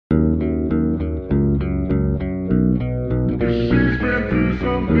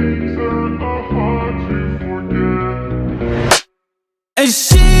some things that are hard to forget. And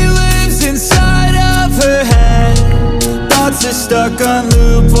she lives inside of her head. Thoughts are stuck on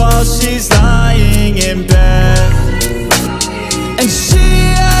loop while she's lying in bed. And she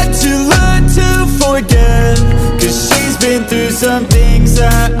had to learn to forget, 'cause she's been through some things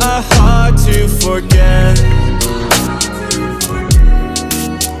that are hard to forget.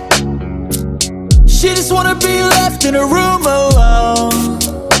 She just wanna be left in a room alone.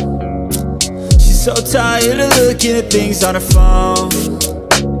 She's so tired of looking at things on her phone.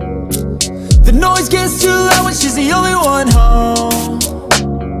 The noise gets too loud when she's the only one home.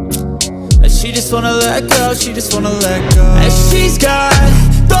 And she just wanna let go, she just wanna let go. And she's got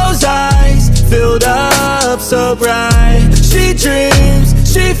those eyes filled up so bright. She dreams,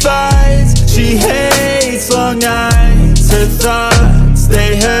 she fights, she hates long nights. Her thoughts,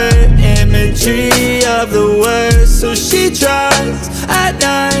 they hurt, imagery of the worst. So she tries at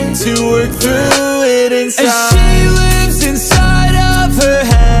night to work through it inside. And she lives inside of her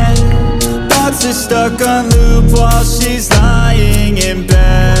head. Thoughts are stuck on loop while she's lying in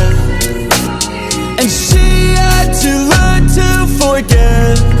bed. And she had to learn to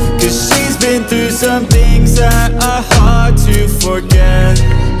forget, 'cause she's been through some things that are hard to forget.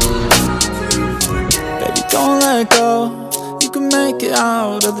 Baby, don't let go, you can make it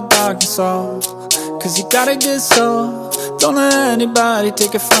out of the darkness all. 'Cause you got a good soul, don't let anybody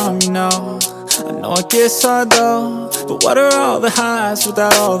take it from you, no. I know it gets hard though, but what are all the highs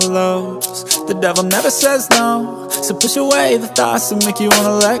without all the lows? The devil never says no, so push away the thoughts that make you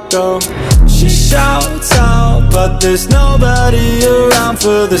wanna let go. She shouts out, but there's nobody around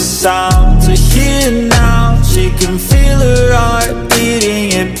for the sound to hear now. She can feel her heart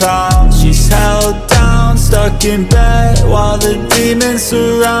beating and pound. She's held down, stuck in bed while the demons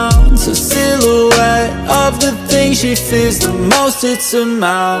surround. So silhouette of the thing she fears the most, it's a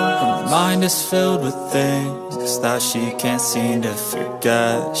mouth. Her mind is filled with things that she can't seem to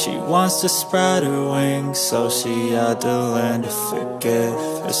forget. She wants to spread her wings, so she had to learn to forgive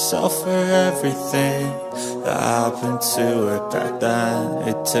herself for everything that happened to her back then.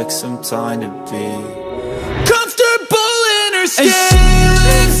 It took some time to be comfortable in her skin. And she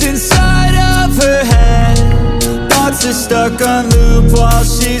lives inside of her head. Thoughts are stuck on loop while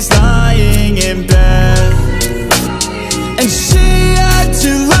she's lying in bed. And she had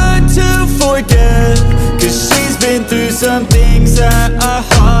to learn to forget, 'cause she's been through some things that are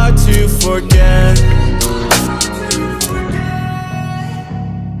hard to forget.